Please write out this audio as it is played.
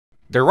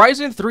The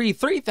Ryzen 3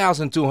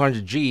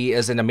 3200G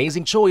is an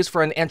amazing choice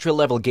for an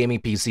entry-level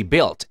gaming PC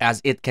build,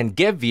 as it can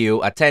give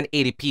you a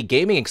 1080p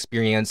gaming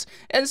experience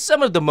and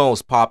some of the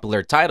most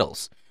popular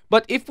titles.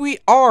 But if we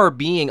are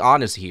being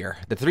honest here,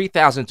 the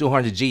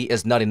 3200G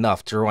is not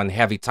enough to run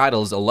heavy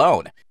titles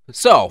alone.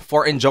 So,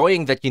 for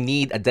enjoying that, you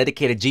need a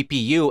dedicated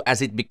GPU,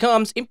 as it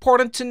becomes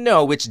important to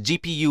know which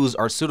GPUs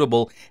are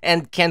suitable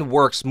and can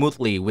work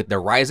smoothly with the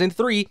Ryzen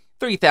 3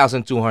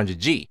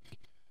 3200G.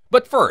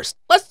 But first,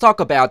 let's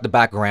talk about the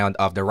background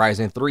of the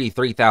Ryzen 3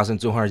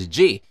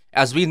 3200G.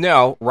 As we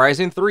know,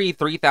 Ryzen 3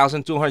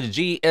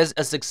 3200G is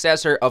a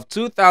successor of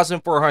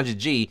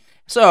 2400G,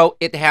 so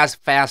it has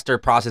faster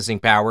processing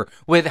power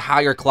with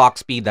higher clock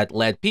speed that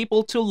led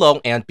people to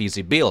low-end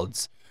PC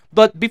builds.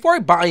 But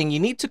before buying, you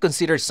need to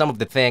consider some of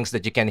the things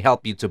that can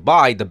help you to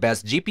buy the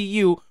best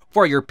GPU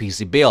for your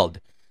PC build.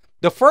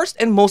 The first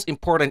and most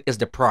important is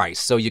the price,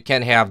 so you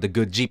can have the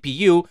good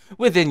GPU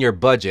within your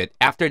budget.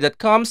 After that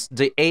comes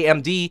the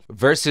AMD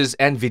versus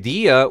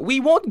NVIDIA. We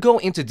won't go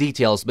into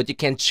details, but you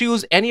can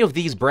choose any of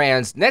these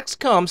brands. Next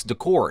comes the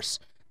cores.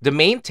 The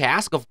main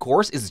task, of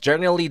course, is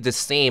generally the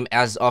same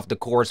as of the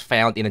cores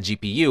found in a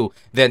GPU.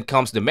 Then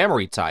comes the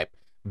memory type,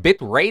 bit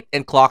rate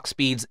and clock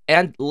speeds,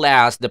 and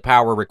last, the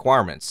power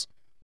requirements.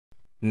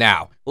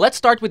 Now, let's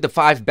start with the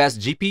 5 best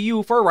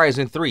GPU for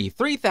Ryzen 3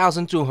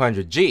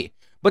 3200G.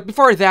 But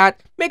before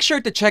that, make sure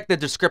to check the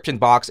description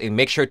box and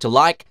make sure to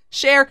like,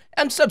 share,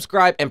 and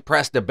subscribe and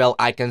press the bell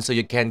icon so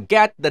you can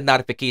get the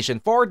notification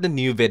for the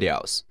new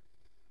videos.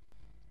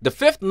 The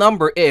 5th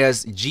number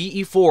is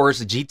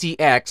GeForce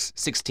GTX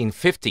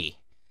 1650.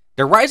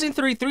 The Ryzen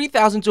 3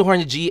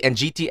 3200G and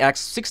GTX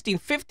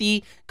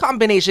 1650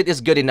 combination is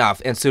good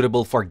enough and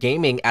suitable for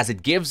gaming, as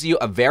it gives you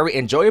a very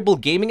enjoyable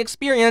gaming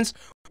experience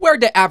where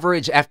the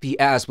average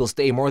FPS will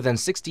stay more than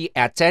 60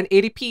 at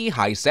 1080p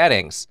high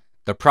settings.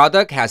 The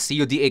product has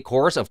CUDA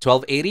cores of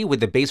 1280 with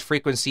the base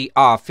frequency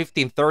of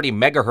 1530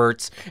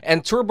 MHz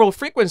and turbo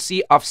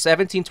frequency of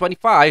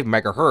 1725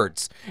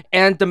 MHz,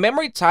 and the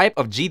memory type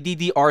of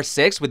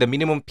GDDR6 with a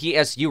minimum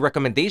PSU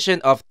recommendation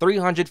of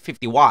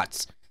 350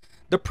 watts.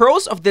 The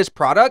pros of this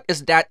product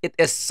is that it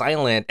is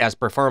silent as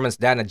performance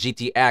than a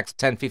GTX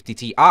 1050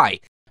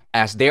 Ti.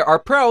 As there are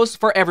pros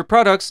for every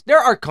product, there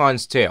are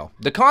cons too.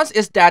 The cons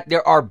is that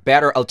there are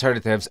better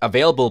alternatives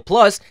available,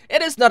 plus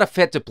it is not a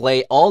fit to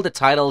play all the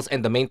titles,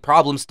 and the main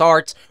problem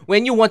starts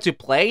when you want to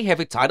play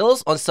heavy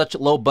titles on such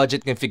low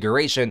budget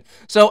configuration.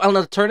 So an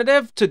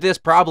alternative to this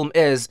problem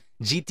is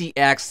GTX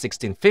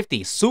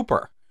 1650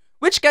 Super,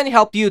 which can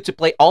help you to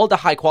play all the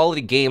high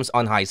quality games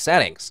on high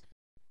settings.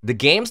 The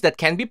games that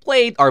can be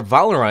played are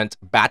Valorant,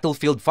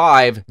 Battlefield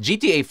 5,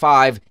 GTA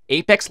 5,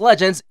 Apex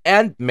Legends,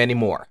 and many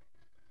more.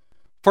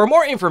 For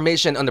more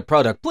information on the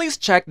product, please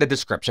check the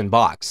description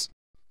box.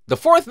 The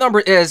 4th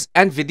number is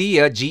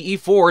NVIDIA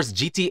GeForce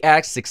GTX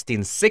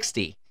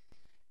 1660.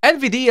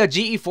 NVIDIA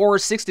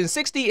GeForce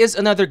 1660 is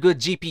another good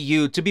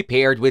GPU to be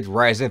paired with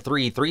Ryzen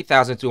 3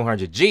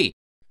 3200G,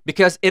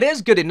 because it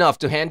is good enough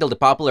to handle the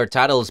popular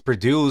titles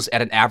produced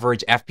at an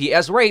average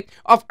FPS rate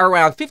of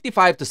around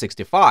 55 to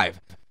 65.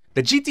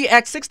 The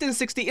GTX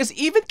 1660 is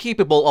even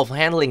capable of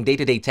handling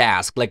day-to-day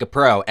tasks like a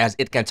pro, as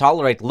it can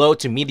tolerate low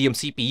to medium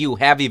CPU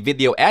heavy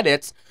video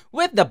edits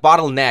with the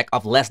bottleneck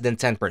of less than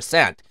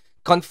 10%,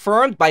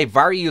 confirmed by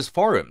various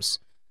forums.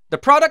 The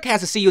product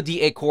has a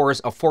CUDA cores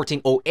of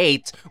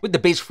 1408 with the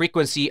base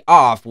frequency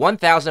of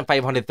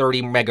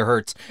 1530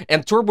 MHz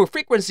and turbo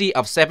frequency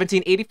of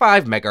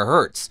 1785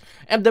 MHz,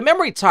 and the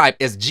memory type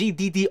is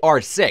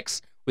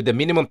GDDR6 with the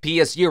minimum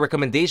PSU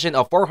recommendation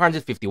of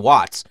 450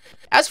 watts.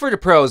 As for the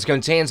pros,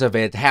 contents of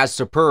it has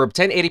superb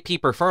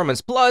 1080p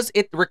performance, plus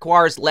it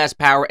requires less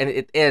power and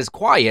it is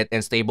quiet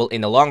and stable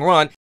in the long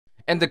run.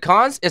 And the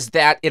cons is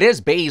that it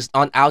is based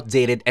on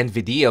outdated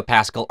NVIDIA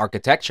Pascal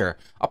architecture.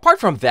 Apart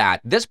from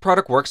that, this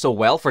product works so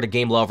well for the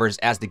game lovers,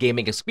 as the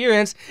gaming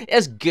experience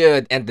is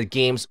good, and the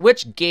games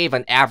which gave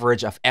an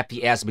average of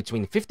FPS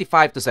between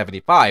 55 to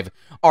 75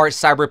 are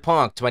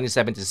Cyberpunk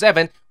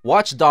 2077,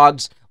 Watch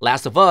Dogs,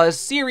 Last of Us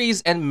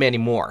series, and many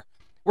more.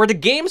 Where the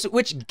games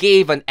which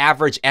gave an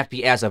average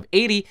FPS of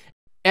 80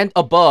 and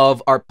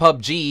above are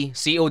PUBG,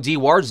 COD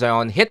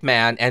Warzone,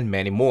 Hitman, and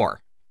many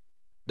more.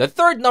 The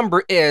 3rd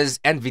number is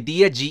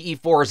NVIDIA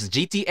GeForce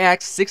GTX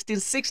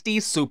 1660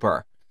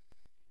 Super.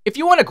 If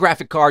you want a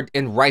graphic card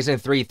in Ryzen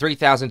 3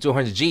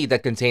 3200G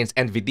that contains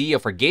NVIDIA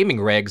for gaming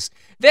rigs,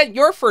 then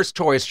your first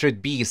choice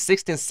should be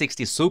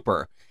 1660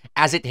 Super,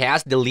 as it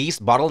has the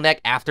least bottleneck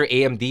after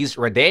AMD's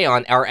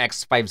Radeon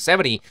RX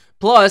 570,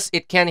 plus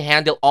it can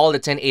handle all the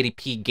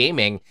 1080p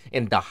gaming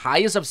in the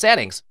highest of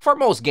settings for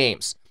most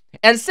games.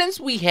 And since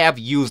we have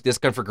used this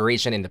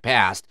configuration in the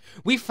past,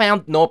 we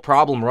found no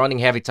problem running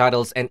heavy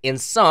titles and in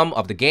some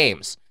of the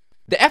games.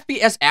 The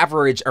FPS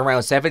average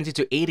around 70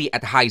 to 80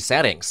 at high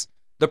settings.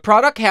 The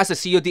product has a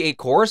CUDA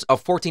cores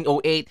of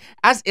 1408,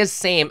 as is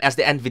same as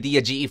the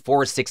NVIDIA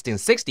GeForce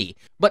 1660,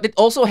 but it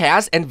also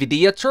has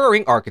NVIDIA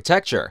Turing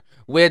architecture,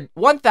 with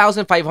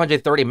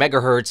 1530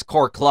 MHz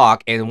core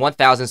clock and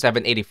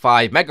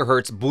 1785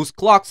 MHz boost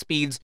clock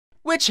speeds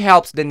which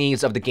helps the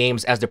needs of the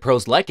games as the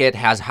pros like it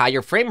has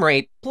higher frame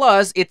rate,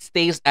 plus it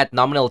stays at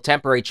nominal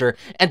temperature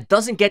and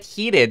doesn't get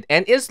heated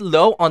and is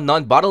low on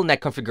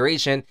non-bottleneck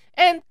configuration,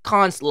 and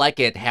cons like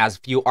it has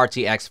few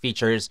RTX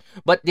features,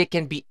 but they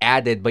can be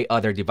added by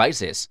other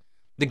devices.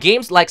 The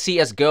games like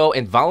CSGO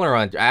and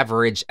Valorant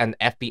average an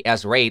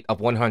FPS rate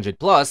of 100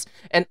 plus,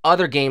 and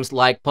other games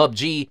like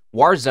PUBG,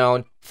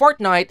 Warzone,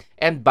 Fortnite,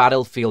 and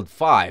Battlefield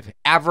 5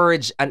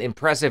 average an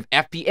impressive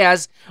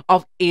FPS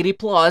of 80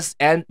 plus,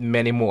 and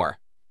many more.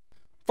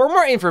 For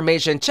more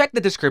information, check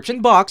the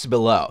description box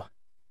below.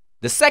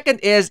 The second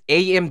is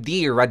AMD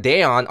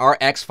Radeon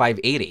RX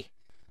 580.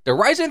 The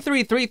Ryzen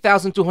 3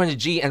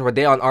 3200G and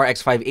Radeon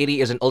RX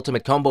 580 is an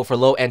ultimate combo for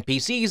low-end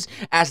PCs,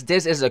 as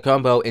this is a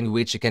combo in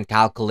which you can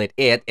calculate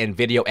it in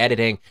video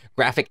editing,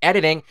 graphic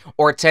editing,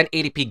 or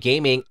 1080p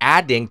gaming.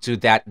 Adding to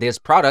that, this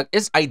product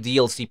is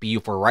ideal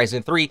CPU for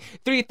Ryzen 3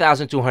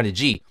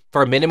 3200G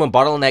for minimum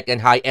bottleneck and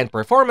high-end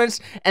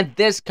performance, and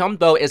this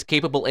combo is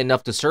capable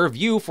enough to serve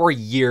you for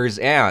years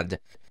end.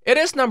 It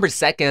is number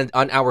 2nd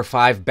on our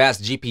 5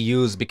 best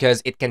GPUs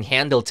because it can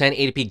handle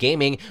 1080p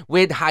gaming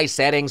with high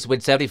settings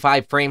with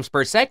 75 frames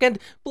per second,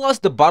 plus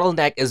the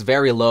bottleneck is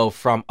very low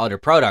from other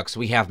products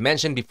we have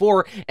mentioned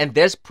before, and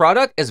this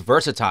product is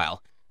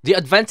versatile. The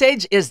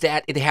advantage is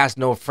that it has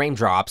no frame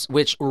drops,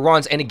 which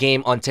runs any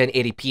game on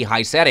 1080p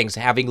high settings,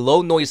 having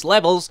low noise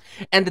levels,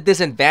 and the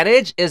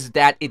disadvantage is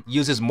that it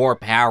uses more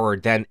power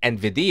than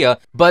Nvidia,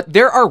 but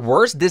there are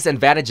worse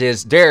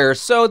disadvantages there,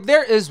 so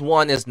there is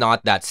one is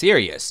not that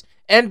serious.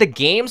 And the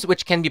games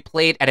which can be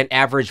played at an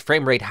average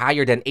frame rate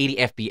higher than 80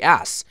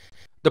 FPS.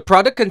 The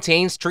product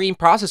contains stream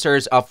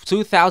processors of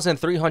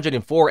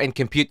 2304 and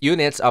compute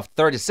units of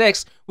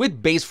 36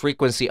 with base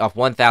frequency of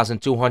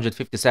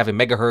 1257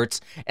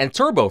 MHz and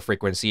turbo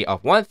frequency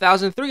of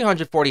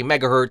 1340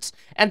 MHz,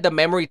 and the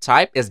memory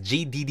type is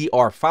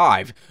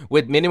GDDR5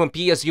 with minimum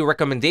PSU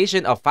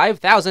recommendation of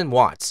 5000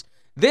 watts.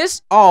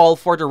 This all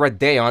for the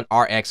Radeon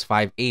RX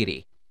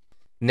 580.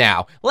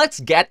 Now, let's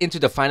get into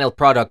the final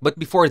product, but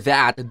before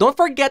that, don't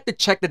forget to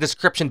check the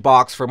description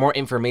box for more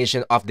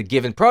information of the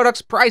given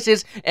products,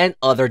 prices, and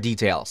other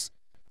details.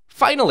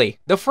 Finally,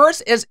 the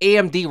first is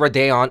AMD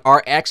Radeon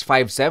RX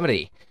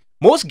 570.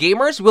 Most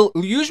gamers will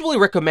usually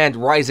recommend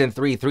Ryzen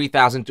 3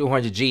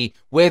 3200G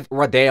with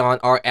Radeon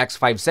RX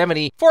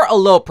 570 for a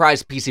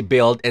low-price PC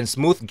build and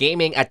smooth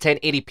gaming at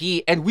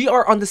 1080p, and we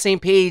are on the same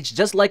page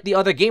just like the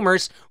other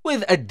gamers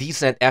with a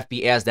decent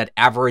FPS that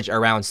average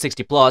around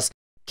 60 plus,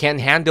 can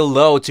handle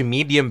low to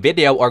medium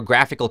video or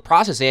graphical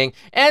processing,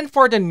 and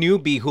for the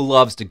newbie who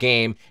loves the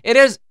game, it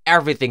is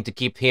everything to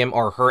keep him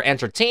or her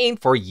entertained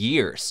for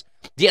years.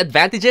 The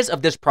advantages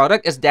of this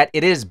product is that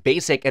it is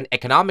basic and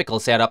economical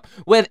setup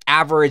with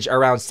average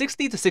around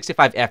 60 to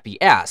 65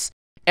 FPS,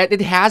 and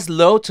it has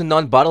low to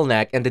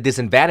non-bottleneck, and the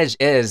disadvantage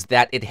is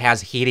that it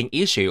has heating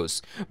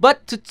issues.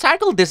 But to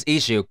tackle this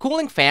issue,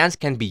 cooling fans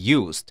can be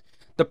used.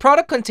 The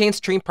product contains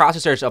stream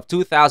processors of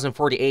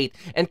 2048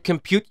 and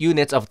compute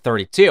units of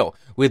 32,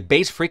 with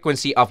base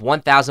frequency of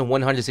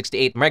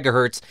 1168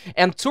 MHz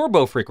and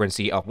turbo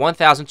frequency of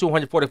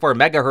 1244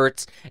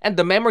 MHz, and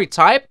the memory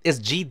type is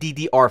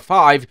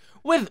GDDR5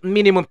 with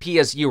minimum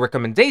PSU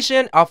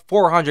recommendation of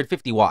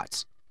 450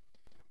 watts.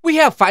 We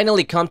have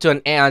finally come to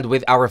an end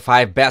with our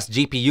 5 best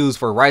GPUs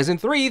for Ryzen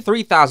 3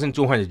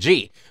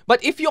 3200G.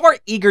 But if you are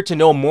eager to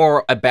know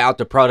more about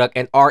the product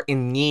and are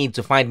in need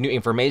to find new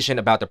information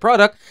about the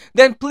product,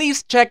 then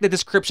please check the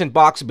description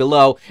box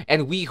below,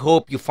 and we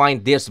hope you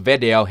find this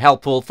video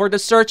helpful for the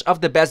search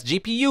of the best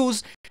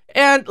GPUs,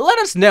 and let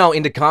us know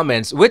in the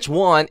comments which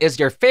one is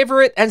your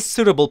favorite and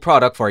suitable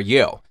product for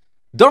you.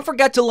 Don't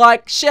forget to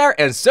like, share,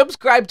 and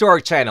subscribe to our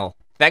channel.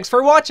 Thanks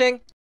for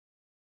watching!